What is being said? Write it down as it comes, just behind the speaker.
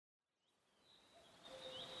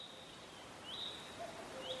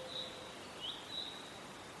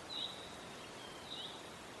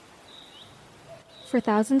For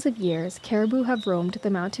thousands of years, caribou have roamed the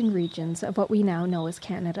mountain regions of what we now know as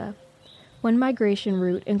Canada. One migration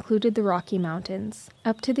route included the Rocky Mountains,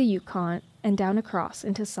 up to the Yukon, and down across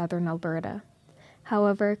into southern Alberta.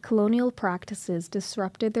 However, colonial practices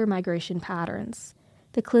disrupted their migration patterns.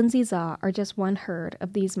 The Klinse-Za are just one herd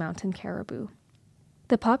of these mountain caribou.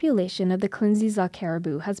 The population of the Klinse-Za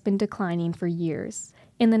caribou has been declining for years.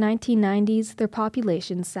 In the 1990s, their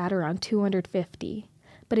population sat around 250,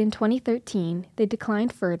 but in 2013, they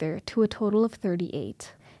declined further to a total of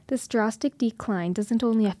 38. This drastic decline doesn't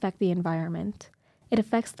only affect the environment, it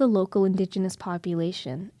affects the local Indigenous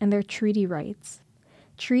population and their treaty rights.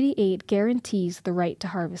 Treaty 8 guarantees the right to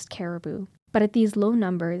harvest caribou, but at these low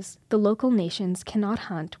numbers, the local nations cannot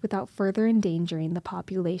hunt without further endangering the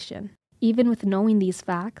population. Even with knowing these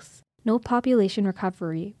facts, no population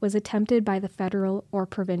recovery was attempted by the federal or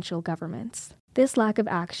provincial governments. This lack of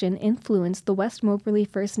action influenced the West Moberly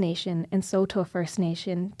First Nation and Saulteaux First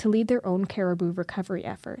Nation to lead their own caribou recovery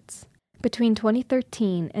efforts. Between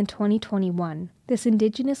 2013 and 2021, this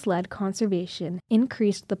Indigenous-led conservation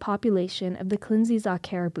increased the population of the Klinse-Za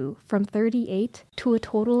caribou from 38 to a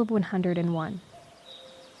total of 101.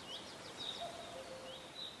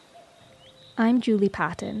 I'm Julie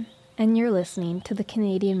Patton, and you're listening to the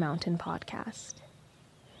Canadian Mountain Podcast.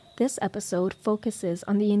 This episode focuses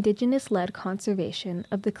on the Indigenous-led conservation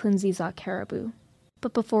of the Klinse-Za caribou.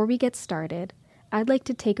 But before we get started, I'd like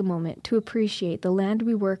to take a moment to appreciate the land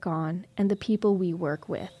we work on and the people we work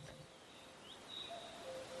with.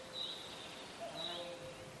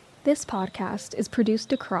 This podcast is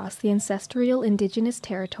produced across the ancestral Indigenous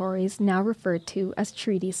territories now referred to as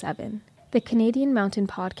Treaty 7. The Canadian Mountain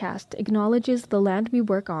Podcast acknowledges the land we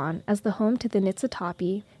work on as the home to the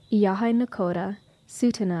Niitsitapi, Iyahai Nakota,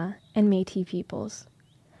 Tsuut'ina, and Métis peoples.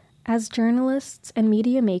 As journalists and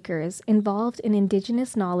media makers involved in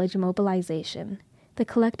Indigenous knowledge mobilization, the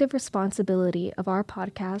collective responsibility of our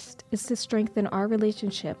podcast is to strengthen our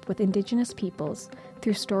relationship with Indigenous peoples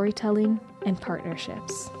through storytelling and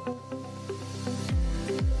partnerships.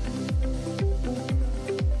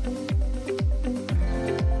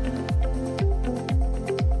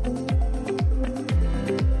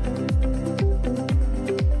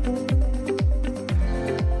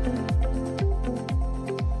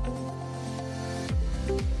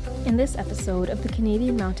 In this episode of the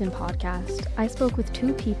Canadian Mountain Podcast, I spoke with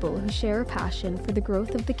two people who share a passion for the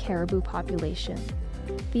growth of the caribou population.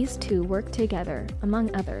 These two work together,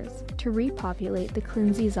 among others, to repopulate the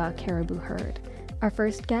Klinse-Za caribou herd. Our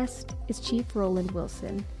first guest is Chief Roland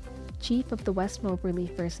Wilson, Chief of the West Moberly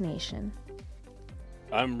First Nation.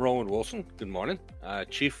 I'm Roland Wilson. Good morning.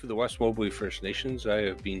 Chief of the West Moberly First Nations. I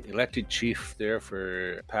have been elected chief there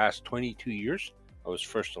for the past 22 years. I was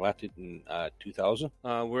first elected in 2000.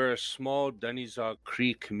 We're a small Dunniza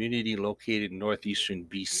Cree community located in northeastern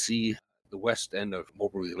BC, the west end of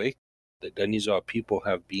Moberly Lake. The Dunniza people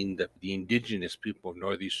have been the indigenous people of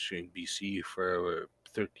northeastern BC for over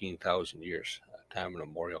 13,000 years. Time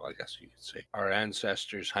immemorial, I guess you could say. Our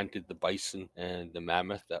ancestors hunted the bison and the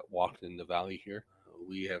mammoth that walked in the valley here.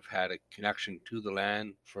 We have had a connection to the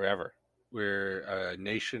land forever. We're a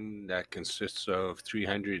nation that consists of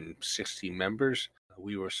 360 members.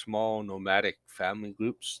 We were small nomadic family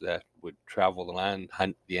groups that would travel the land,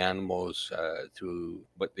 hunt the animals through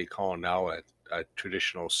what they call now a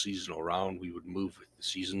traditional seasonal round. We would move with the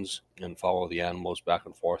seasons and follow the animals back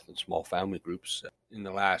and forth in small family groups. In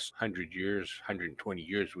the last 100 years, 120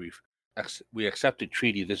 years, we accepted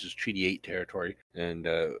treaty. This is Treaty 8 territory, and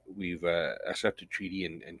we've accepted treaty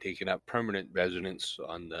and taken up permanent residence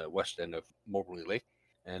on the west end of Moberly Lake,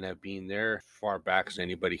 and have been there far back as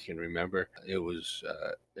anybody can remember. It was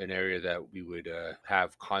an area that we would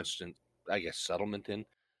have constant, settlement in.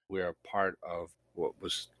 We're a part of what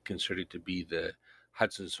was considered to be the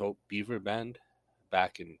Hudson's Hope Beaver Band.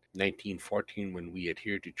 Back in 1914, when we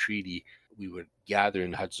adhered to treaty, we would gather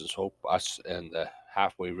in Hudson's Hope, us and the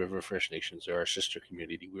Halfway River First Nations. They're our sister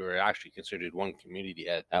community. We were actually considered one community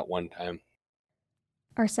at one time.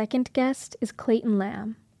 Our second guest is Clayton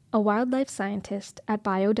Lamb, a wildlife scientist at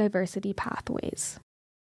Biodiversity Pathways.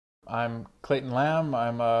 I'm Clayton Lamb.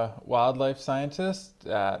 I'm a wildlife scientist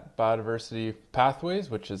at Biodiversity Pathways,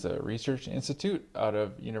 which is a research institute out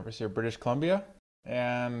of University of British Columbia.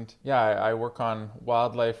 And I work on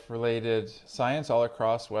wildlife-related science all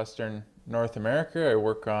across Western North America. I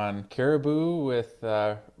work on caribou with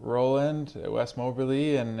Roland, West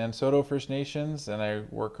Moberly, and Saulteaux First Nations, and I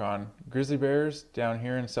work on grizzly bears down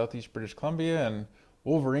here in Southeast British Columbia, and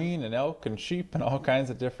wolverine and elk and sheep and all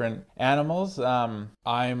kinds of different animals.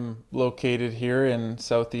 I'm located here in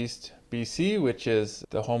Southeast BC, which is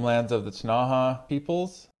the homelands of the Ktunaxa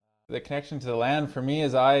peoples. The connection to the land for me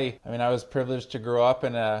is I was privileged to grow up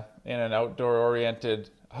in an outdoor oriented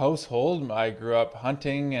household. I grew up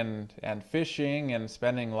hunting and fishing and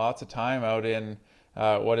spending lots of time out in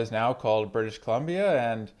what is now called British Columbia.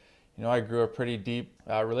 And I grew a pretty deep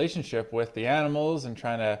relationship with the animals and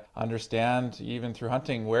trying to understand, even through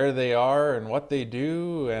hunting, where they are and what they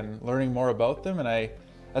do and learning more about them. And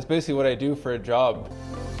that's basically what I do for a job.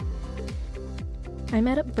 I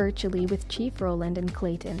met up virtually with Chief Roland and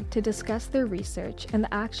Clayton to discuss their research and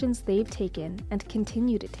the actions they've taken and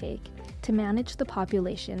continue to take to manage the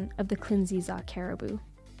population of the Klinse-Za caribou.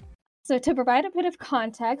 So to provide a bit of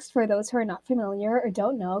context for those who are not familiar or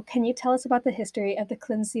don't know, can you tell us about the history of the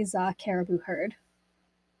Klinse-Za caribou herd?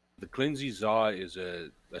 The Klinse-Za is a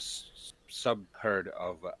sub-herd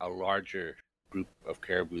of a larger group of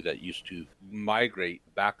caribou that used to migrate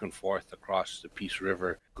back and forth across the Peace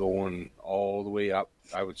River, going all the way up,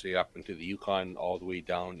 I would say up into the Yukon, all the way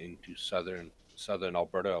down into southern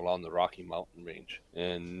Alberta along the Rocky Mountain Range.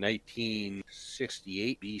 In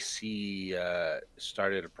 1968, BC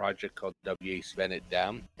started a project called WAC Bennett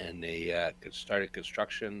Dam, and they started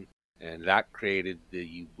construction, and that created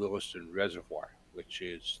the Williston Reservoir, which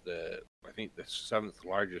is the 7th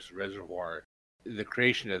largest reservoir. The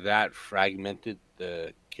creation of that fragmented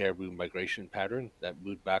the caribou migration pattern that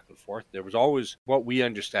moved back and forth. There was always, what we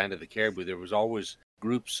understand of the caribou, there was always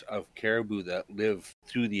groups of caribou that live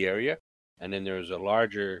through the area. And then there was a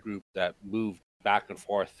larger group that moved back and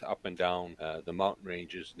forth up and down the mountain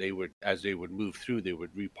ranges. As they would move through, they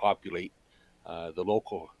would repopulate the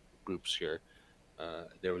local groups here.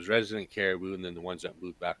 There was resident caribou and then the ones that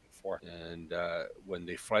moved back and forth. And when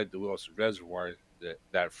they flooded the Wilson Reservoir,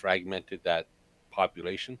 that fragmented that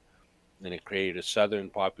population, and it created a southern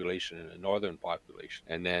population and a northern population.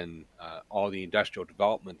 And then all the industrial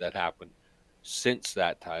development that happened since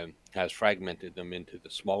that time has fragmented them into the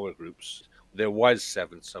smaller groups. There was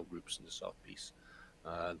 7 subgroups in the South Peace.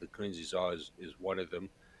 The Klinse-Za is one of them.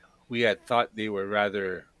 We had thought they were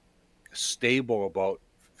rather stable about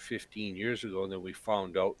 15 years ago, and then we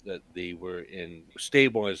found out that they were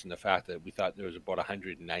stable as in the fact that we thought there was about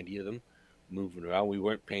 190 of them moving around. We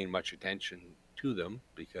weren't paying much attention to them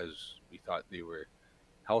because we thought they were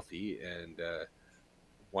healthy, and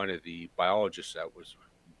one of the biologists that was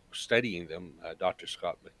studying them, Dr.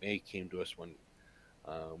 Scott McNay, came to us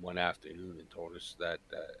one afternoon and told us that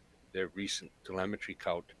their recent telemetry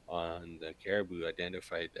count on the caribou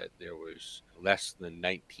identified that there was less than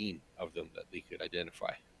 19 of them that they could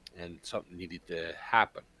identify, and something needed to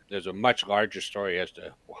happen. There's a much larger story as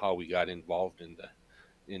to how we got involved in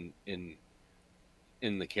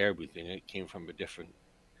the caribou thing. It came from a different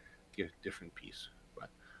piece, but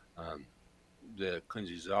the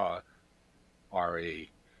Klinse-Za are a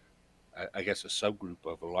subgroup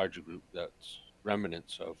of a larger group that's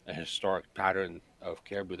remnants of a historic pattern of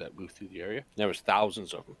caribou that moved through the area. There was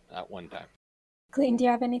thousands of them at one time. Clayton, do you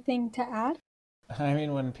have anything to add?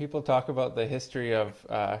 When people talk about the history of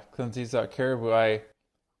Klinse-Za caribou,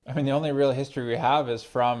 the only real history we have is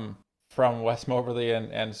from West Moberly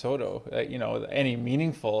and Soto, any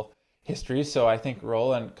meaningful history. So I think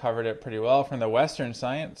Roland covered it pretty well. From the Western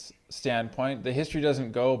science standpoint, the history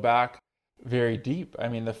doesn't go back very deep.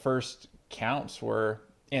 The first counts were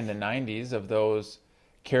in the 90s of those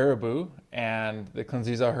caribou, and the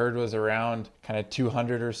Klinse-Za herd was around kind of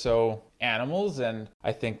 200 or so animals. And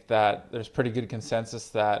I think that there's pretty good consensus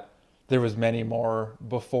that there was many more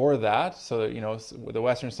before that. So, the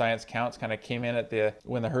Western science counts kind of came in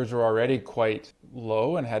when the herds were already quite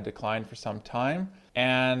low and had declined for some time.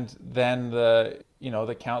 And then the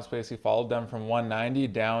counts basically followed them from 190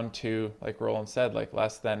 down to, like Roland said, like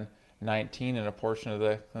less than 19 in a portion of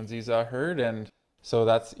the Klinse-Za herd. And so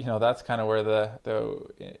that's kind of where the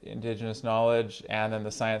indigenous knowledge and then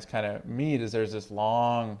the science kind of meet, is there's this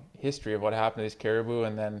long history of what happened to these caribou,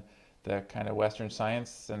 and then the kind of Western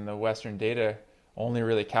science and the Western data only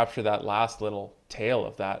really capture that last little tail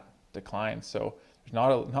of that decline. So there's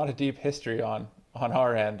not a deep history on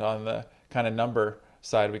our end on the kind of number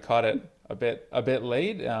side. We caught it a bit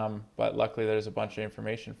late, but luckily there's a bunch of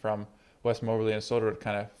information from West Moberly and Soto to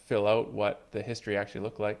kind of fill out what the history actually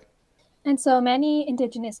looked like. And so many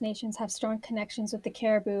Indigenous nations have strong connections with the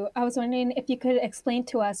caribou. I was wondering if you could explain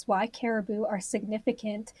to us why caribou are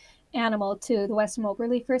significant animal to the West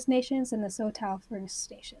Moberly First Nations and the Saulteaux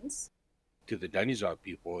First Nations. To the Klinse-Za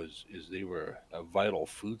people is they were a vital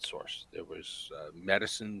food source. There was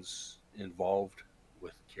medicines involved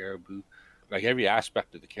with caribou. Like every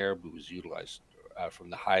aspect of the caribou was utilized,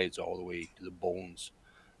 from the hides all the way to the bones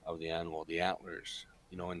of the animal, the antlers.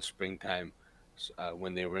 In springtime,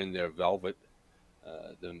 when they were in their velvet,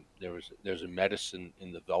 There's a medicine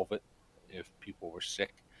in the velvet. If people were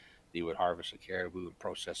sick, they would harvest a caribou and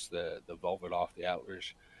process the velvet off the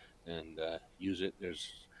antlers and use it.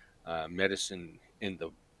 There's medicine in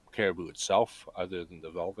the caribou itself, other than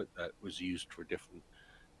the velvet, that was used for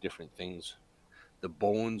different things. The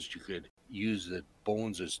bones, you could use the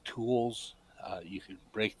bones as tools. You could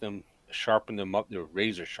break them, sharpen them up. They're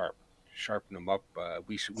razor sharp. Sharpen them up.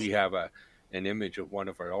 We have an image of one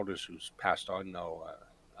of our elders who's passed on now,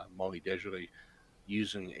 Molly Desjardins,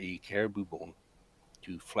 using a caribou bone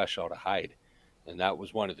to flesh out a hide, and that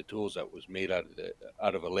was one of the tools that was made out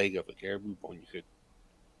of a leg of a caribou bone. You could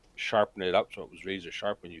sharpen it up so it was razor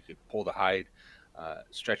sharp, and you could pull the hide,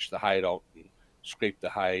 stretch the hide out, and scrape the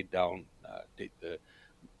hide down, take the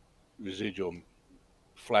residual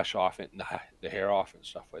flesh off it and the hair off and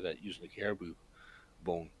stuff like that using the caribou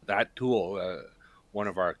bone. That tool, one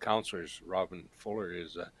of our counselors, Robin Fuller,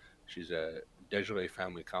 she's a Desjardins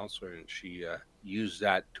family counselor, and she used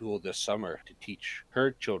that tool this summer to teach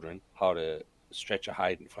her children how to stretch a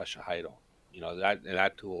hide and flesh a hide on.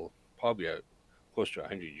 That tool probably close to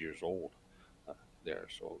 100 years old there.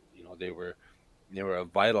 So they were a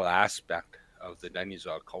vital aspect of the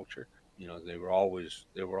Klinse-Za culture. They were always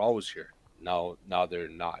here. Now they're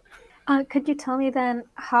not. Could you tell me then,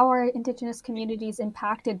 how are Indigenous communities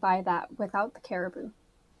impacted by that without the caribou?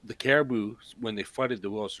 The caribou, when they flooded the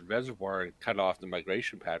Wilson Reservoir and cut off the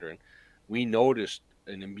migration pattern, we noticed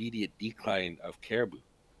an immediate decline of caribou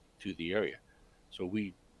to the area. So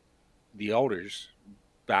the elders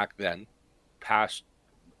back then passed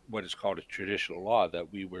what is called a traditional law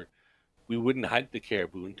that we wouldn't hunt the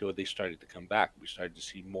caribou until they started to come back. We started to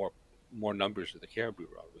see more numbers of the caribou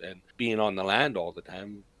around. And being on the land all the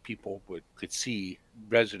time, people could see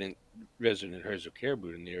resident herds of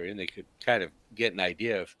caribou in the area, and they could kind of get an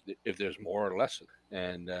idea if there's more or less of them.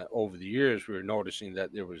 And over the years, we were noticing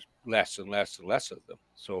that there was less and less and less of them.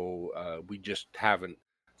 So we just haven't.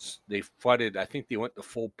 They flooded. I think they went to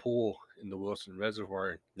full pool in the Wilson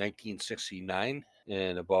Reservoir in 1969,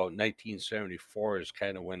 and about 1974 is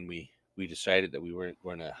kind of when we decided that we weren't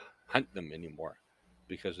going to hunt them anymore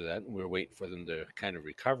because of that. We were waiting for them to kind of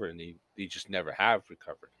recover, and they just never have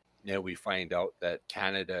recovered. Now we find out that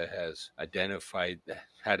Canada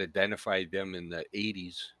had identified them in the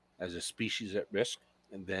 80s as a species at risk,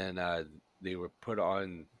 and then they were put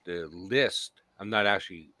on the list.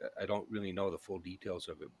 I don't really know the full details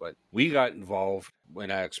of it, but we got involved when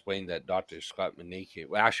I explained that Dr. Scott Maneke.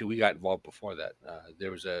 Well, actually, we got involved before that.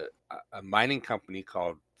 There was a mining company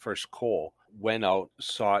called First Coal went out,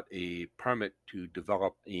 sought a permit to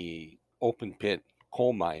develop a open pit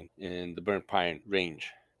coal mine in the Burnt Pine Range.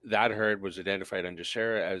 That herd was identified under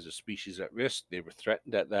SARA as a species at risk. They were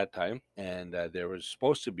threatened at that time, and there was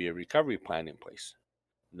supposed to be a recovery plan in place.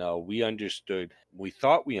 Now, we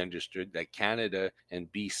thought we understood that Canada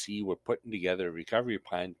and BC were putting together a recovery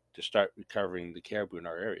plan to start recovering the caribou in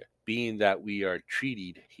our area. Being that we are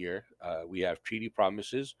treatied here, we have treaty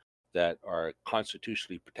promises that are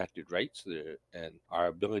constitutionally protected rights, and our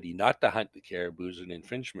ability not to hunt the caribou is an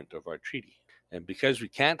infringement of our treaty. And because we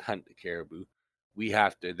can't hunt the caribou, we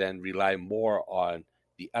have to then rely more on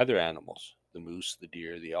the other animals, the moose, the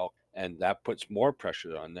deer, the elk, and that puts more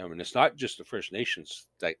pressure on them. And it's not just the First Nations,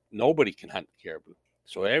 like nobody can hunt caribou.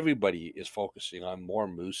 So everybody is focusing on more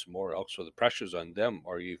moose, more elk, so the pressures on them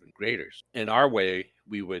are even greater. In our way,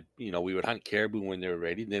 we would hunt caribou when they were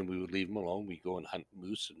ready, then we would leave them alone. We go and hunt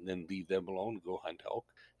moose and then leave them alone and go hunt elk.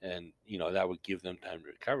 And, that would give them time to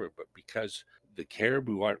recover. But because the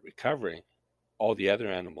caribou aren't recovering, all the other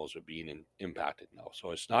animals are being impacted now.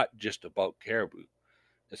 So it's not just about caribou,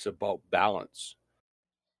 it's about balance.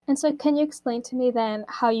 And so can you explain to me then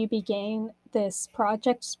how you began this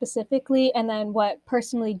project specifically, and then what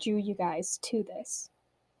personally drew you guys to this?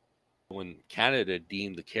 When Canada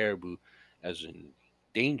deemed the caribou as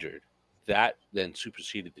endangered, that then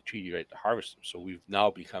superseded the treaty right to harvest them. So we've now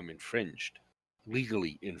become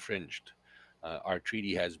legally infringed. Our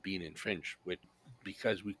treaty has been infringed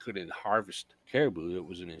because we couldn't harvest caribou. It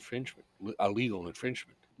was an infringement, a legal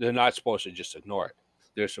infringement. They're not supposed to just ignore it.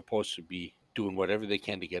 They're supposed to be doing whatever they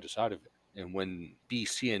can to get us out of it. And when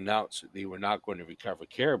BC announced that they were not going to recover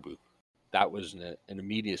caribou, that was an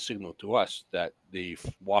immediate signal to us that they've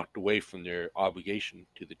walked away from their obligation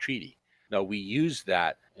to the treaty. Now, we use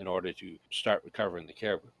that in order to start recovering the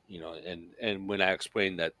caribou, and when I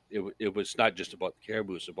explained that it was not just about the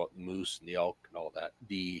caribou, it's about the moose and the elk and all that.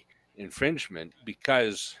 The infringement,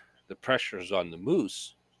 because the pressure is on the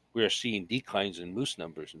moose, we are seeing declines in moose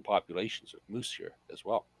numbers and populations of moose here as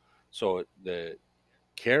well. So the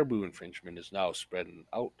caribou infringement is now spreading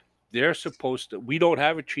out They're supposed to, we don't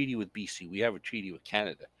have a treaty with BC. We have a treaty with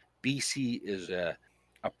Canada. BC is a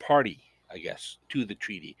party, I guess, to the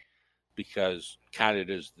treaty because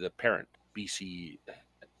Canada is the parent. BC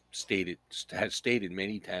has stated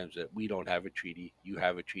many times that we don't have a treaty. You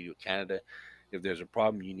have a treaty with Canada. If there's a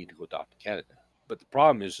problem, you need to go talk to Canada. But the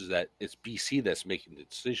problem is that it's BC that's making the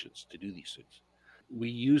decisions to do these things. We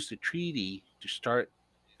use the treaty to start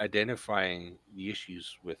identifying the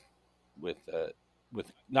issues with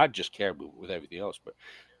not just caribou, with everything else, but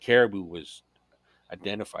caribou was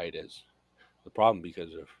identified as the problem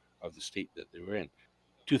because of the state that they were in.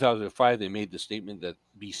 2005, they made the statement that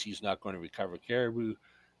BC is not going to recover caribou.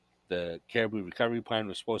 The caribou recovery plan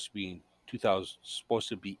was supposed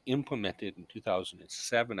to be implemented in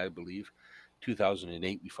 2007, I believe.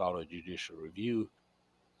 2008, we filed a judicial review,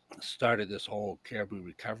 started this whole caribou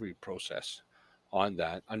recovery process on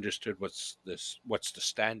that, understood what's the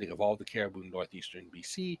standing of all the caribou in northeastern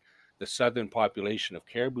BC. The southern population of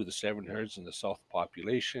caribou, the 7 herds, and the south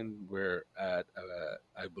population were at,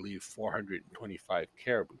 I believe, 425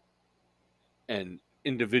 caribou. And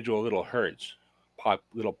individual little herds,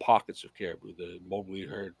 little pockets of caribou. The Moberly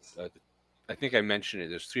herd, I think I mentioned it,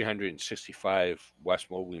 there's 365 West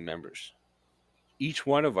Moberly members. Each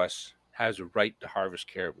one of us has a right to harvest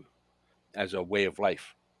caribou as a way of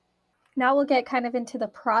life. Now we'll get kind of into the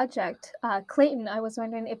project. Clayton, I was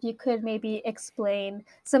wondering if you could maybe explain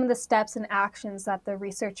some of the steps and actions that the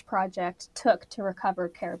research project took to recover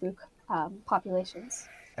caribou populations.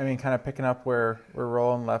 I mean, kind of picking up where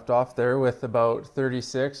Roland left off there with about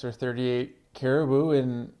 36 or 38 caribou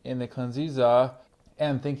in the Klinse-Za,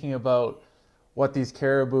 and thinking about what these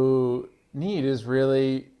caribou need is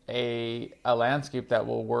really a landscape that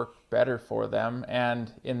will work better for them.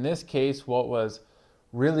 And in this case, what was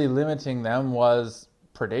really limiting them was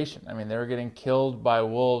predation. I mean, they were getting killed by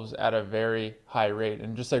wolves at a very high rate.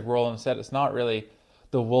 And just like Roland said, it's not really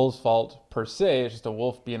the wolf's fault per se, it's just a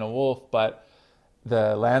wolf being a wolf, but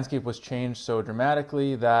the landscape was changed so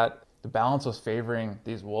dramatically that the balance was favoring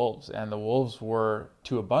these wolves, and the wolves were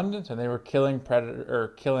too abundant, and they were killing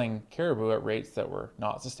caribou at rates that were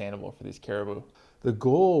not sustainable for these caribou. The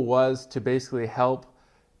goal was to basically help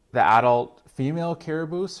the adult female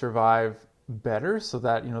caribou survive better, so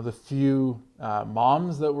that the few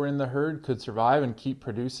moms that were in the herd could survive and keep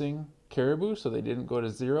producing caribou, so they didn't go to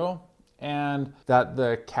zero, and that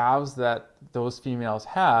the calves that those females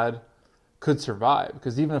had could survive.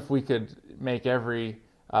 Because even if we could make every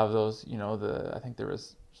of those, I think there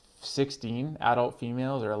was 16 adult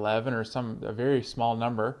females or 11 or a very small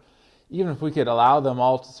number, even if we could allow them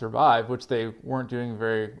all to survive, which they weren't doing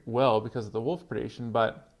very well because of the wolf predation,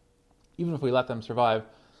 but even if we let them survive,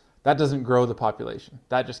 that doesn't grow the population.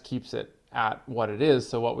 That just keeps it at what it is.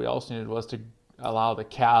 So what we also needed was to allow the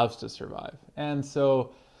calves to survive. And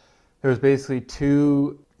so there was basically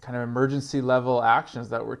 2 kind of emergency level actions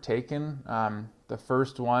that were taken. The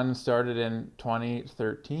first one started in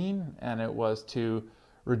 2013, and it was to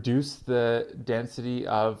reduce the density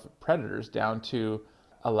of predators down to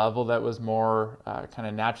a level that was more kind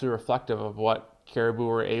of naturally reflective of what caribou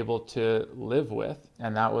were able to live with.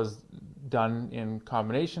 And that was done in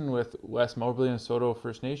combination with West Moberly and Saulteaux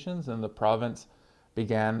First Nations, and the province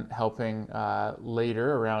began helping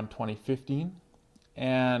later around 2015.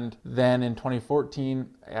 And then in 2014,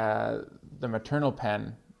 the maternal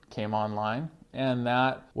pen came online, and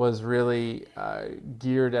that was really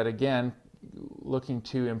geared at, again, looking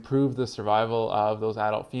to improve the survival of those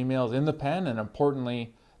adult females in the pen, and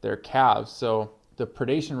importantly, their calves. So the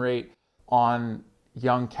predation rate on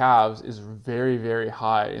young calves is very, very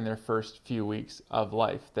high in their first few weeks of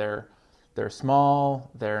life. They're small,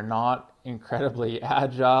 they're not incredibly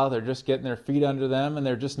agile, they're just getting their feet under them, and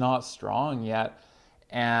they're just not strong yet.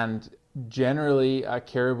 And generally, a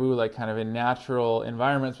caribou, like kind of in natural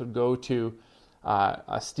environments, would go to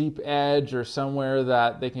a steep edge or somewhere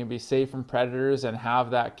that they can be safe from predators and have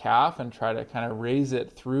that calf and try to kind of raise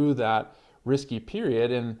it through that risky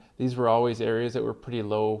period. And these were always areas that were pretty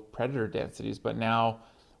low predator densities. But now,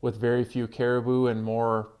 with very few caribou and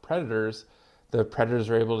more predators, the predators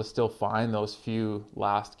are able to still find those few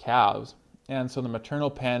last calves. And so the maternal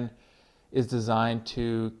pen is designed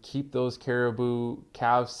to keep those caribou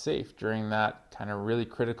calves safe during that kind of really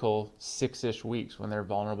critical 6-ish weeks when they're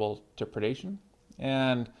vulnerable to predation.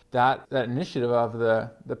 And that initiative of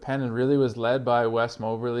the pen really was led by West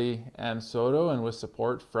Moberly and Saulteaux, and with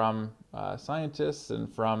support from scientists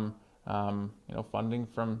and from funding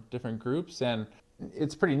from different groups. And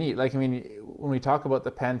it's pretty neat. Like, I mean, when we talk about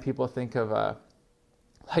the pen, people think of a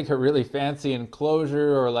really fancy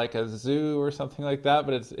enclosure or like a zoo or something like that,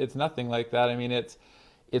 but it's nothing like that. I mean, it's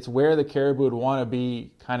it's where the caribou would want to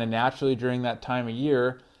be kind of naturally during that time of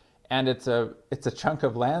year. And it's a chunk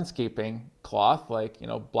of landscaping cloth, like,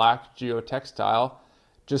 black geotextile,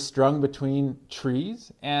 just strung between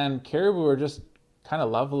trees. And caribou are just kind of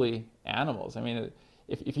lovely animals. I mean,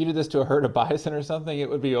 if you did this to a herd of bison or something, it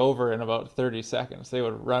would be over in about 30 seconds. They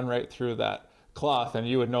would run right through that cloth and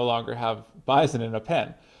you would no longer have bison in a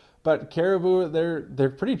pen. But caribou, they're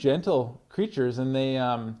pretty gentle creatures, and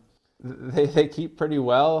they keep pretty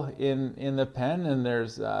well in the pen. And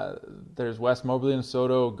there's West Moberly and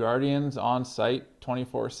Soto guardians on site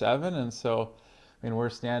 24/7. And so, I mean, we're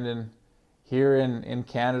standing here in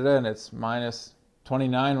Canada, and it's minus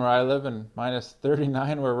 29 where I live and minus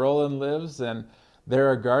 39 where Roland lives, and there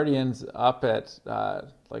are guardians up at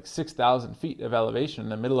like 6,000 feet of elevation in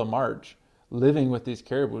the middle of March, living with these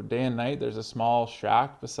caribou day and night. There's a small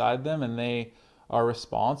shack beside them, and they are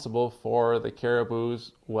responsible for the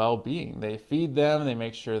caribou's well-being. They feed them, they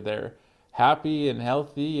make sure they're happy and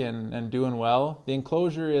healthy and doing well. The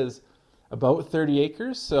enclosure is about 30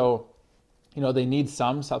 acres, so they need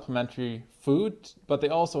some supplementary food, but they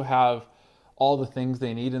also have all the things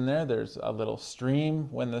they need in there. There's a little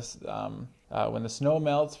stream when the snow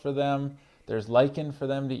melts for them. There's lichen for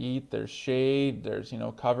them to eat. There's shade. There's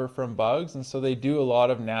cover from bugs, and so they do a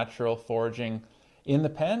lot of natural foraging in the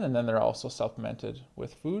pen, and then they're also supplemented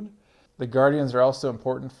with food. The guardians are also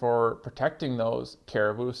important for protecting those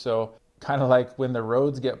caribou. So kind of like when the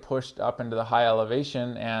roads get pushed up into the high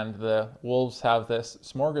elevation and the wolves have this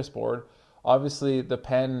smorgasbord, obviously the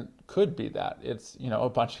pen could be that. It's a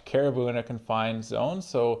bunch of caribou in a confined zone.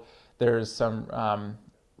 So there's some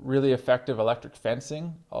really effective electric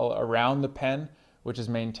fencing all around the pen, which is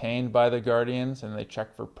maintained by the guardians, and they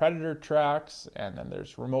check for predator tracks, and then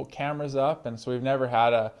there's remote cameras up. And so we've never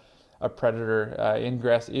had a predator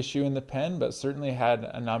ingress issue in the pen, but certainly had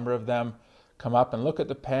a number of them come up and look at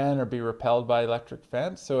the pen or be repelled by electric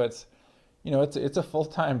fence. So it's a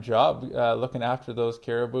full-time job looking after those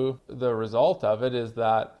caribou. The result of it is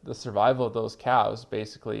that the survival of those calves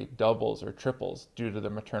basically doubles or triples due to the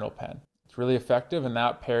maternal pen. It's really effective, and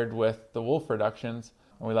that paired with the wolf reductions,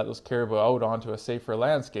 when we let those caribou out onto a safer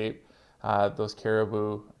landscape, those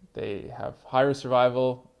caribou, they have higher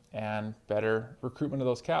survival and better recruitment of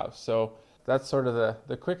those calves. So that's sort of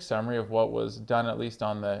the quick summary of what was done, at least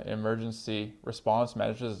on the emergency response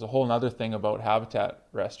measures. There's a whole other thing about habitat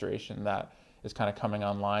restoration that is kind of coming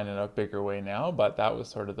online in a bigger way now, but that was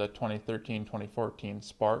sort of the 2013, 2014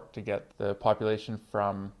 spark to get the population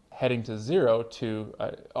from heading to zero to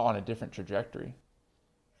on a different trajectory.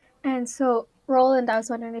 And so, Roland, I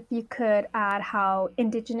was wondering if you could add how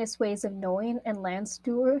Indigenous ways of knowing and land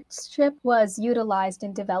stewardship was utilized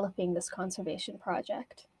in developing this conservation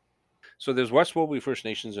project. So there's West Moberly First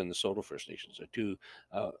Nations and the Soto First Nations. The two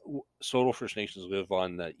Soto First Nations live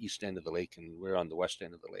on the east end of the lake, and we're on the west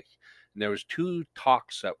end of the lake. And there was two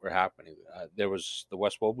talks that were happening. There was the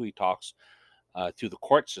West Moberly talks through the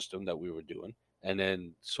court system that we were doing, and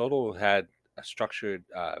then Soto had a structured,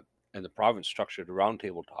 and the province structured a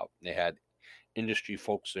roundtable talk. They had industry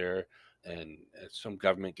folks there, and some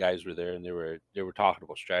government guys were there, and they were talking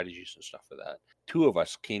about strategies and stuff like that. Two of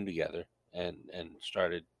us came together and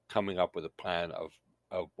started coming up with a plan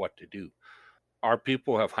of what to do. Our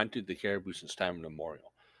people have hunted the caribou since time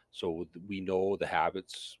immemorial. So we know the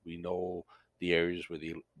habits, we know the areas where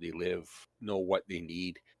they live, know what they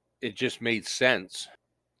need. It just made sense.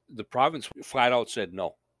 The province flat out said,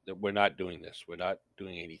 no, that we're not doing this. We're not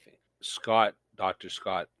doing anything. Dr.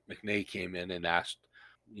 Scott McNay came in and asked,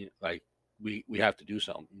 we have to do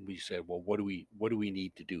something. We said, well, what do we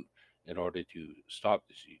need to do in order to stop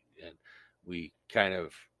this? And we kind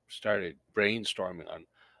of started brainstorming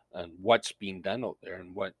on what's being done out there.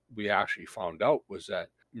 And what we actually found out was that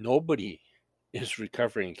nobody is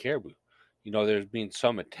recovering caribou. There's been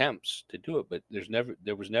some attempts to do it, but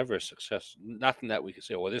there was never a success. Nothing that we could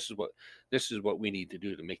say, well, this is what we need to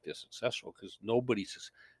do to make this successful, because nobody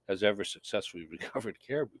has ever successfully recovered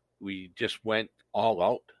caribou. We just went all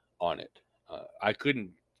out on it. I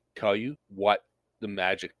couldn't tell you what the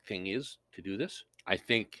magic thing is to do this. I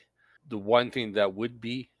think the one thing that would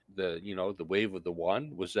be the wave of the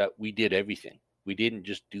wand was that we did everything. We didn't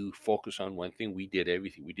just focus on one thing. We did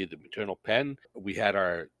everything. We did the maternal pen. We had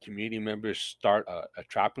our community members start a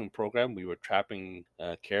trapping program. We were trapping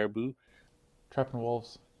caribou. Trapping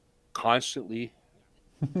wolves. Constantly.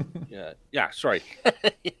 Sorry.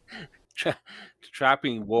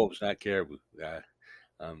 Trapping wolves, not caribou.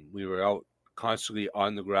 We were out constantly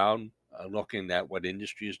on the ground looking at what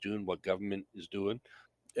industry is doing, what government is doing.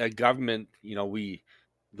 Government, the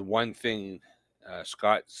one thing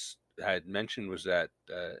Scott had mentioned was that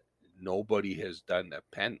nobody has done a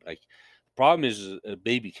pen. Like, the problem is a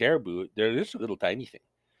baby caribou, they're just a little tiny thing,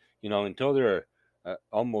 until they're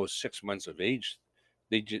almost 6 months of age.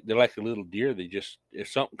 They're like a little deer. They just, if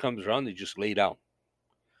something comes around, they just lay down,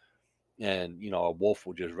 and a wolf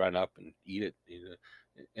will just run up and eat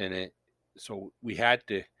it. So we had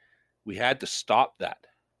to stop that,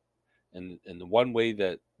 and the one way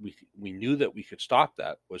that we knew that we could stop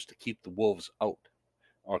that was to keep the wolves out,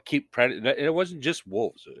 or keep predators. It wasn't just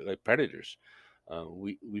wolves, like predators.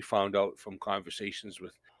 We found out from conversations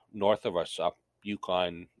with north of us, up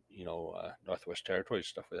Yukon, Northwest Territories,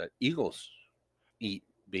 stuff like that. Eagles eat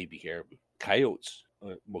baby caribou. Coyotes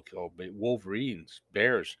will kill wolverines,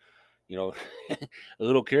 bears. A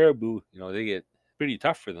little caribou, they get pretty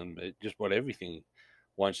tough for them. Just about everything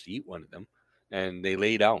wants to eat one of them, and they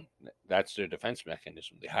lay down. That's their defense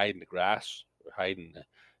mechanism. They hide in the grass or hide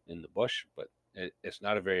in the bush, but it's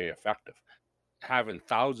not a very effective. Having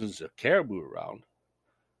thousands of caribou around,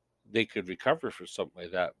 they could recover for something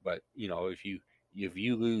like that. But if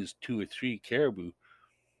you lose 2 or 3 caribou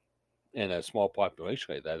in a small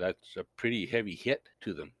population like that, that's a pretty heavy hit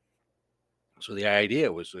to them. So the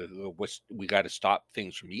idea was, we got to stop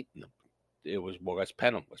things from eating them. It was, well, let's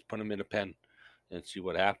pen them. Let's put them in a pen and see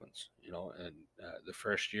what happens. And the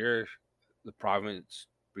first year, the province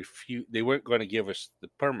refused. They weren't going to give us the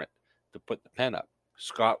permit to put the pen up.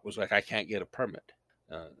 Scott was like, I can't get a permit.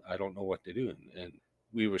 I don't know what to do. And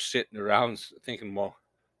we were sitting around thinking, well,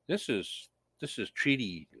 this is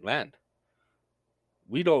treaty land.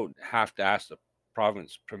 We don't have to ask the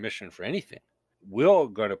province permission for anything. We're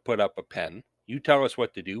going to put up a pen. You tell us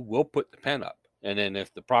what to do. We'll put the pen up. And then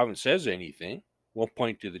if the province says anything, we'll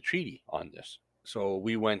point to the treaty on this. So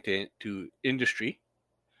we went into industry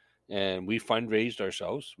and we fundraised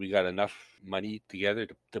ourselves. We got enough money together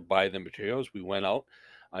to buy the materials. We went out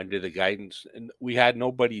under the guidance, and we had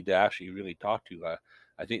nobody to actually really talk to.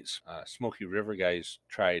 I think Smoky River guys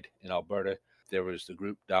tried in Alberta. There was the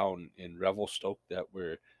group down in Revelstoke that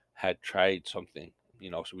had tried something,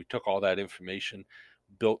 so we took all that information,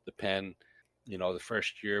 built the pen. The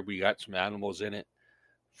first year we got some animals in it.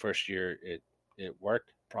 First year it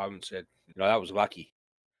worked. Province said, that was lucky.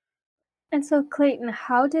 And so, Clayton,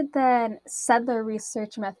 how did then settler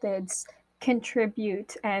research methods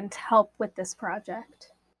contribute and help with this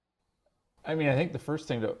project? I mean, I think the first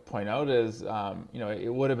thing to point out is,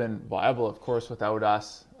 it would have been viable, of course, without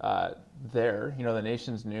us there. The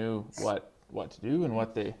nations knew what to do and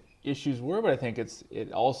what the issues were, but I think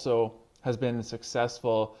it also has been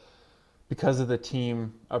successful because of the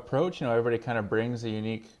team approach. Everybody kind of brings a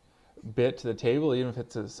unique bit to the table, even if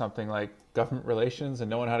it's something like government relations and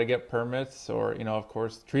knowing how to get permits, or of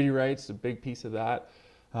course treaty rights, a big piece of that.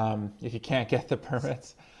 If you can't get the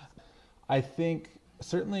permits, I think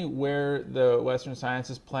certainly where the Western science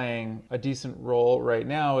is playing a decent role right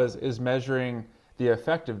now is measuring the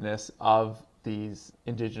effectiveness of these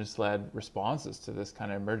Indigenous-led responses to this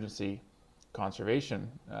kind of emergency conservation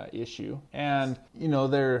issue. And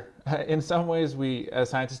there, in some ways, we as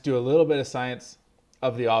scientists do a little bit of science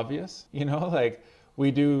of the obvious. Like, we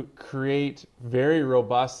do create very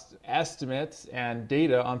robust estimates and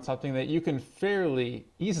data on something that you can fairly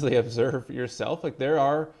easily observe yourself. Like, there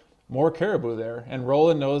are more caribou there, and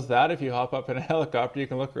Roland knows that. If you hop up in a helicopter, you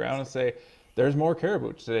can look around and say, there's more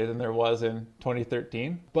caribou today than there was in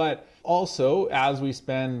 2013. But also, as we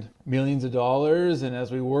spend millions of dollars and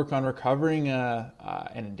as we work on recovering an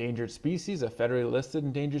endangered species, a federally listed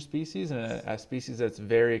endangered species, and a species that's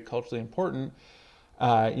very culturally important,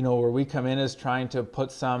 where we come in is trying to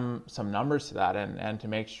put some numbers to that and to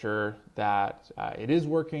make sure that it is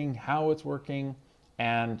working, how it's working,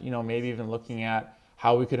 and maybe even looking at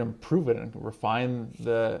how we could improve it and refine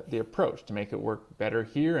the approach to make it work better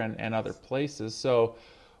here and other places. So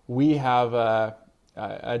we have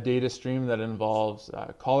a data stream that involves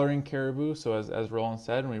collaring caribou. So as Roland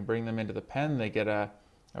said, when we bring them into the pen, they get a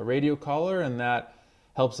radio collar, and that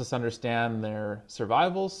helps us understand their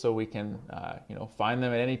survival. So we can find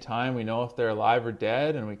them at any time. We know if they're alive or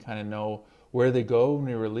dead, and we kind of know where they go when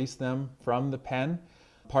we release them from the pen.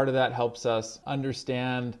 Part of that helps us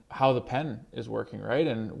understand how the pen is working, right?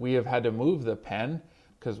 And we have had to move the pen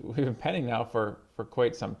because we've been penning now for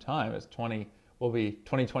quite some time. We'll be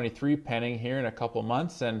 2023 penning here in a couple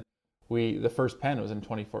months, and the first pen was in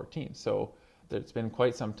 2014. So it's been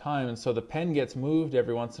quite some time. And so the pen gets moved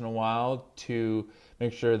every once in a while to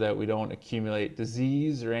make sure that we don't accumulate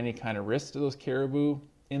disease or any kind of risk to those caribou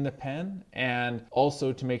in the pen, and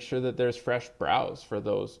also to make sure that there's fresh browse for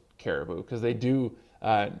those caribou, because they do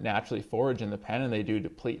naturally forage in the pen, and they do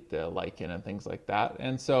deplete the lichen and things like that.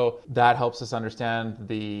 And so that helps us understand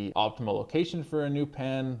the optimal location for a new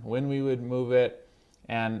pen, when we would move it,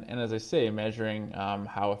 and as I say, measuring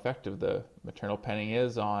how effective the maternal penning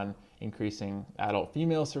is on increasing adult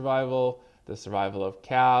female survival, the survival of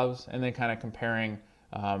calves, and then kind of comparing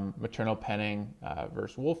maternal penning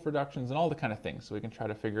versus wolf reductions and all the kind of things. So we can try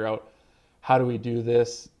to figure out how do we do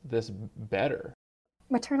this better.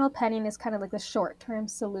 Maternal penning is kind of like the short-term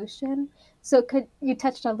solution. So you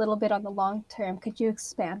touched a little bit on the long-term. Could you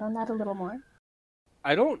expand on that a little more?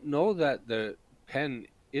 I don't know that the pen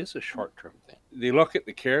is a short-term thing. They look at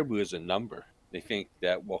the caribou as a number. They think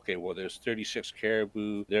that, okay, well, there's 36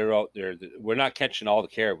 caribou. They're out there. We're not catching all the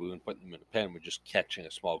caribou and putting them in a pen. We're just catching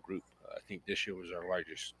a small group. I think this year was our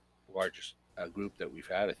largest group that we've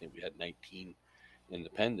had. I think we had 19 in the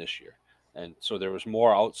pen this year. And so there was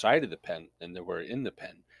more outside of the pen than there were in the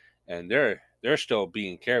pen. And they're still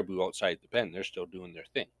being caribou outside the pen. They're still doing their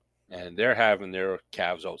thing. And they're having their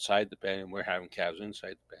calves outside the pen, and we're having calves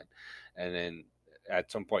inside the pen. And then at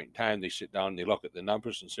some point in time, they sit down and they look at the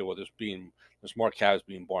numbers and say, well, there's more calves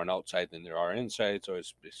being born outside than there are inside. So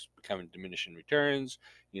it's becoming diminishing returns.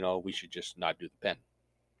 We should just not do the pen.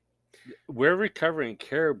 We're recovering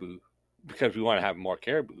caribou because we want to have more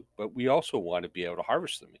caribou, but we also want to be able to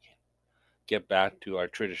harvest them again. Get back to our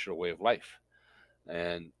traditional way of life.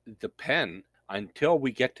 And the pen, until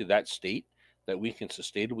we get to that state that we can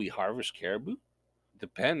sustainably harvest caribou, the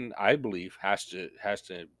pen, I believe, has to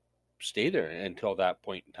stay there until that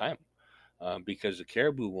point in time, because the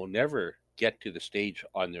caribou will never get to the stage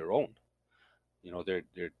on their own.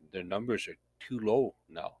 Their numbers are too low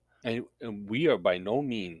now, and we are by no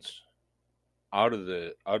means out of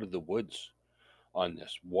the woods on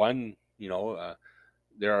this. One,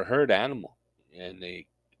 they're a herd animal, and they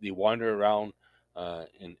wander around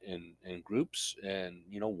in groups, and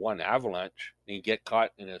one avalanche, and you get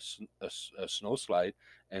caught in a snowslide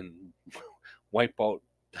and wipe out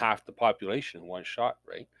half the population in one shot,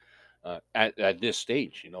 right? At this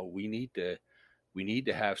stage, we need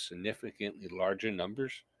to have significantly larger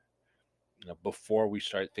numbers before we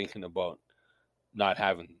start thinking about not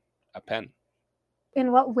having a pen.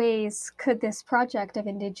 In what ways could this project of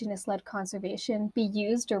Indigenous-led conservation be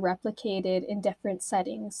used or replicated in different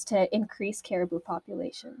settings to increase caribou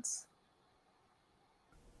populations?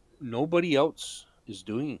 Nobody else is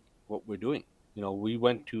doing what we're doing. We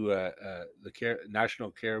went to the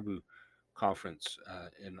National Caribou Conference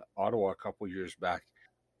in Ottawa a couple of years back.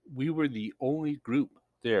 We were the only group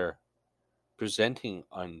there presenting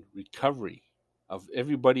on recovery. Of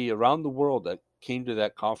everybody around the world that came to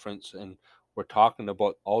that conference and were talking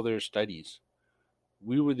about all their studies,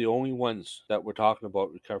 we were the only ones that were talking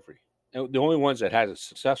about recovery. And the only ones that had a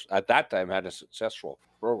successful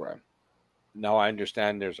program. Now I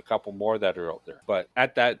understand there's a couple more that are out there. But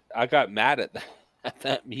I got mad at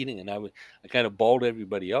that meeting, and I kind of bawled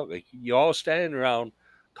everybody out. Like, you all standing around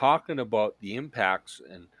talking about the impacts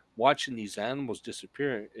and watching these animals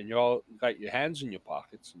disappear, and you all got your hands in your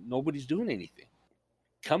pockets. Nobody's doing anything.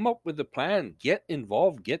 Come up with a plan. Get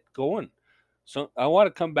involved. Get going. So I want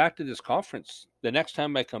to come back to this conference the next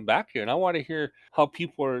time I come back here, and I want to hear how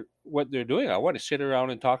people are, what they're doing. I want to sit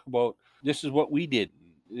around and talk about, this is what we did.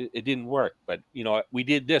 It didn't work, but we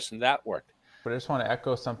did this and that worked. But I just want to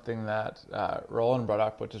echo something that Roland brought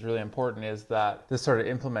up, which is really important, is that this sort of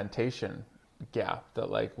implementation gap, that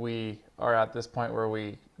like we are at this point where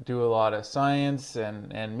we do a lot of science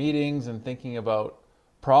and meetings and thinking about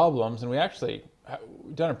problems, and we've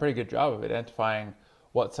done a pretty good job of identifying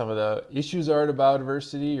what some of the issues are to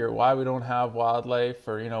biodiversity, or why we don't have wildlife,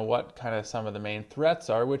 or what kind of some of the main threats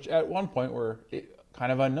are, which at one point were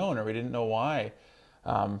kind of unknown, or we didn't know why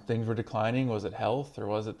things were declining. Was it health, or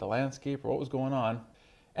was it the landscape, or what was going on?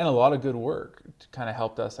 And a lot of good work to kind of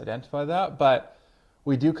helped us identify that. But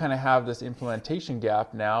we do kind of have this implementation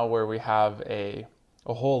gap now, where we have a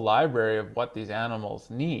whole library of what these animals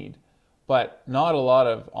need, but not a lot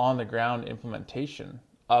of on the ground implementation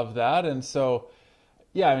of that. And so,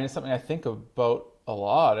 it's something I think about a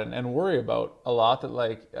lot and worry about a lot,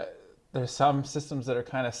 that there's some systems that are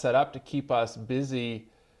kind of set up to keep us busy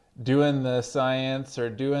doing the science or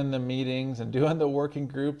doing the meetings and doing the working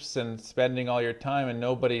groups and spending all your time, and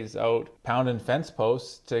nobody's out pounding fence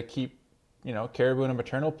posts to keep caribou in a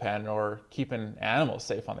maternal pen or keeping animals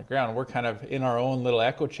safe on the ground. We're kind of in our own little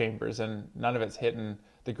echo chambers, and none of it's hitting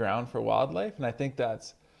the ground for wildlife. And I think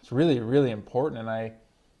it's really, really important.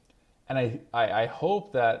 And I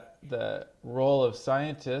hope that the role of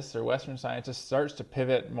scientists or Western scientists starts to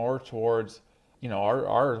pivot more towards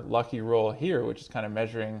our lucky role here, which is kind of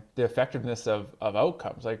measuring the effectiveness of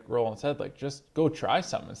outcomes. Like Roland said, like just go try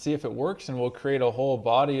something and see if it works, and we'll create a whole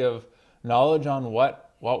body of knowledge on what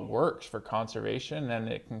works for conservation, and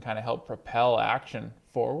it can kind of help propel action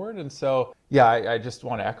forward. And so, yeah, I just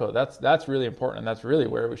want to echo that's really important, and that's really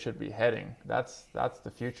where we should be heading. That's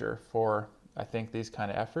the future for, I think, these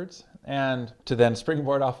kind of efforts. And to then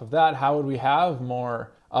springboard off of that, how would we have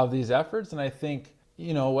more of these efforts? And I think,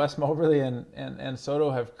 West Moberly and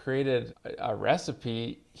SOTO have created a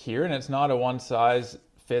recipe here, and it's not a one size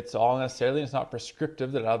fits all necessarily. It's not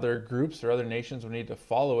prescriptive that other groups or other nations would need to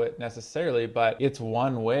follow it necessarily, but it's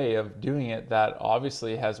one way of doing it that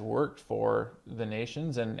obviously has worked for the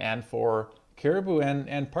nations and for Caribou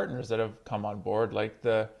and partners that have come on board, like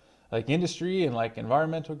industry and like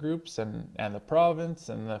environmental groups and the province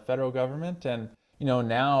and the federal government. And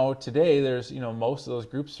now today there's most of those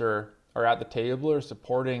groups are at the table or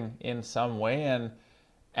supporting in some way,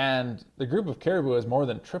 and the group of Caribou has more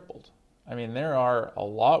than tripled. I mean, there are a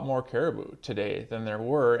lot more Caribou today than there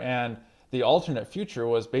were, and the alternate future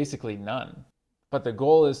was basically none. But the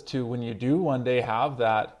goal is to, when you do one day have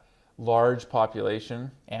that large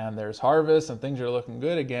population and there's harvest and things are looking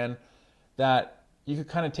good again, that you could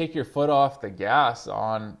kind of take your foot off the gas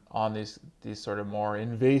on these sort of more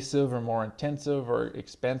invasive or more intensive or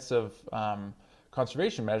expensive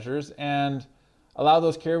conservation measures, and allow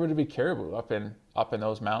those Caribou to be Caribou up in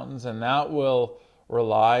those mountains, and that will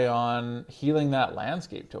rely on healing that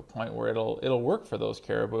landscape to a point where it'll work for those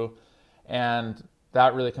Caribou. And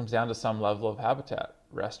that really comes down to some level of habitat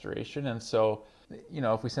restoration. And so,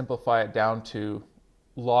 if we simplify it down to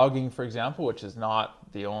logging, for example, which is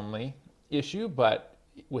not the only issue, but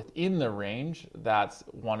within the range, that's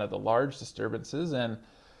one of the large disturbances. And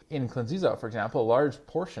in Klinse-Za, for example, a large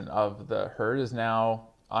portion of the herd is now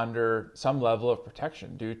under some level of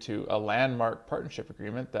protection due to a landmark partnership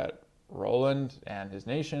agreement that Roland and his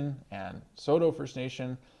nation and SOTO First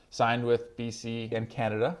Nation signed with BC and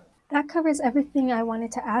Canada. That covers everything I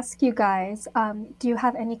wanted to ask you guys. Do you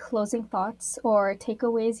have any closing thoughts or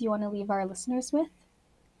takeaways you want to leave our listeners with?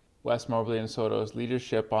 West Moberly and SOTO's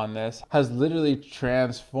leadership on this has literally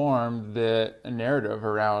transformed the narrative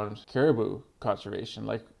around Caribou conservation.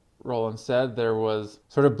 Like Roland said, there was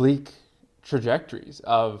sort of bleak trajectories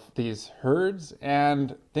of these herds,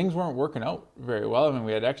 and things weren't working out very well. I mean,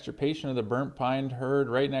 we had extirpation of the burnt pine herd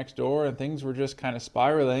right next door, and things were just kind of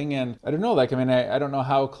spiraling. And I don't know, I don't know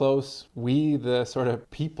how close we, the sort of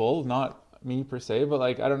people, not me per se, but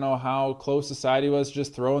I don't know how close society was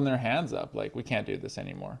just throwing their hands up, like, we can't do this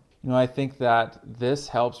anymore. I think that this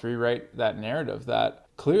helps rewrite that narrative that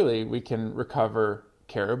clearly we can recover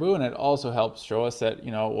Caribou, and it also helps show us that,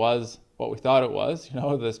 it was what we thought it was,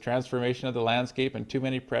 this transformation of the landscape and too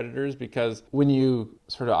many predators, because when you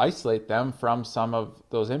sort of isolate them from some of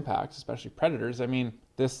those impacts, especially predators, I mean,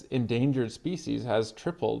 this endangered species has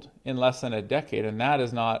tripled in less than a decade, and that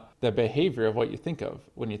is not the behavior of what you think of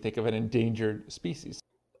when you think of an endangered species.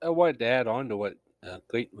 I wanted to add on to what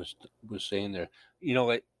Clayton was saying there.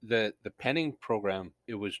 The penning program,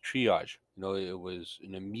 it was triage. It was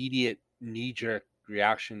an immediate knee-jerk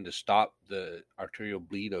reaction to stop the arterial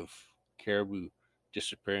bleed of Caribou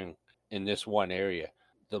disappearing in this one area.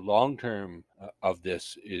 The long term of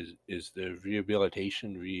this is the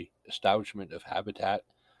rehabilitation, re-establishment of habitat,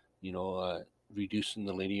 reducing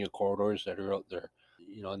the linear corridors that are out there,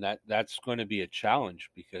 and that's going to be a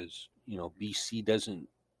challenge because, BC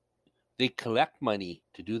they collect money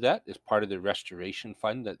to do that as part of the restoration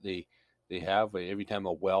fund that they have. Every time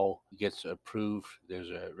a well gets approved,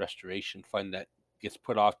 there's a restoration fund that gets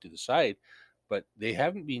put off to the side, but they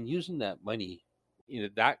haven't been using that money.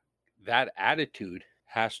 That attitude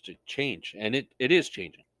has to change, and it is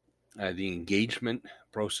changing. The engagement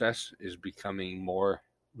process is becoming more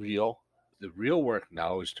real. The real work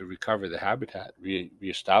now is to recover the habitat,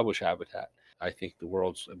 reestablish habitat. I think the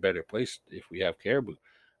world's a better place if we have Caribou.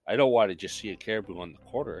 I don't want to just see a Caribou on the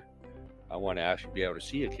quarter. I want to actually be able to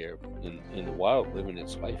see a Caribou in the wild, living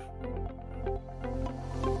its life.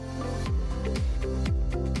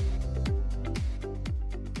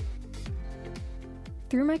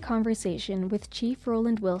 Through my conversation with Chief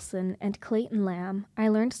Roland Wilson and Clayton Lamb, I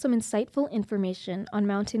learned some insightful information on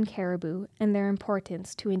mountain caribou and their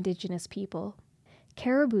importance to Indigenous people.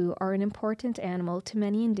 Caribou are an important animal to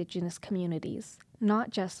many Indigenous communities, not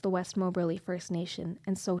just the West Moberly First Nation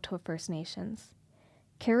and SOTO First Nations.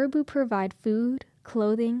 Caribou provide food,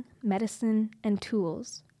 clothing, medicine, and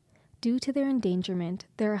tools. Due to their endangerment,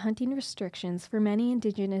 there are hunting restrictions for many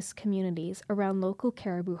Indigenous communities around local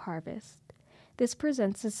caribou harvest. This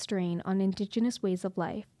presents a strain on Indigenous ways of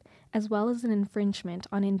life as well as an infringement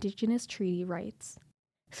on Indigenous treaty rights.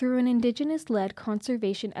 Through an Indigenous-led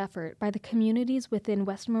conservation effort by the communities within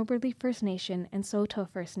West Moberly First Nation and Saulteaux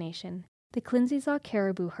First Nation, the Klinse-Za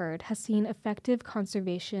caribou herd has seen effective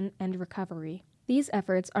conservation and recovery. These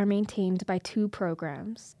efforts are maintained by 2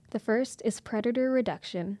 programs. The first is predator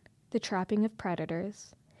reduction, the trapping of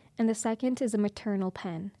predators, and the second is a maternal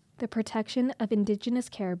pen, the protection of Indigenous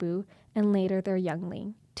caribou and later their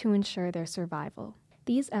youngling, to ensure their survival.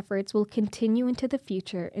 These efforts will continue into the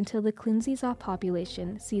future until the Klinse-Za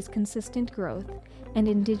population sees consistent growth and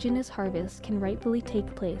Indigenous harvests can rightfully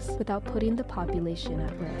take place without putting the population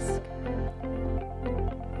at risk.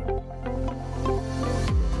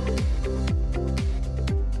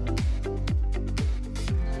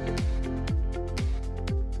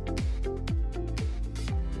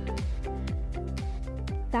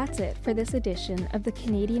 That's it for this edition of the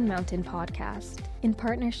Canadian Mountain Podcast, in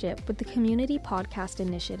partnership with the Community Podcast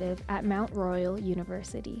Initiative at Mount Royal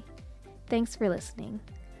University. Thanks for listening.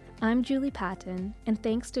 I'm Julie Patton, and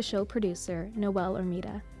thanks to show producer Noel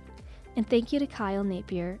Ormita. And thank you to Kyle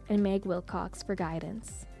Napier and Meg Wilcox for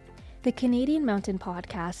guidance. The Canadian Mountain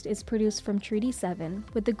Podcast is produced from Treaty 7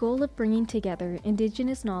 with the goal of bringing together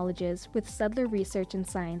Indigenous knowledges with settler research and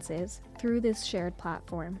sciences through this shared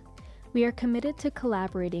platform. We are committed to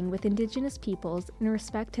collaborating with Indigenous peoples in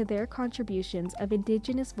respect to their contributions of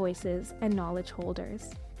Indigenous voices and knowledge holders.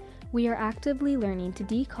 We are actively learning to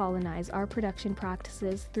decolonize our production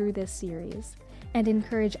practices through this series and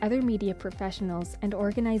encourage other media professionals and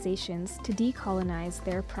organizations to decolonize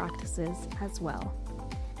their practices as well.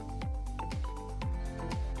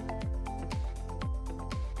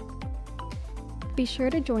 Be sure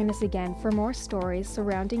to join us again for more stories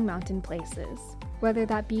surrounding mountain places, whether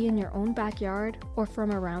that be in your own backyard or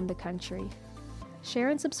from around the country. Share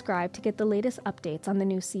and subscribe to get the latest updates on the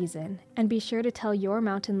new season, and be sure to tell your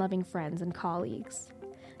mountain-loving friends and colleagues.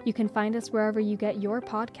 You can find us wherever you get your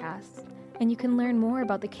podcasts, and you can learn more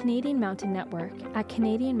about the Canadian Mountain Network at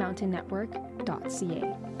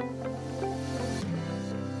canadianmountainnetwork.ca.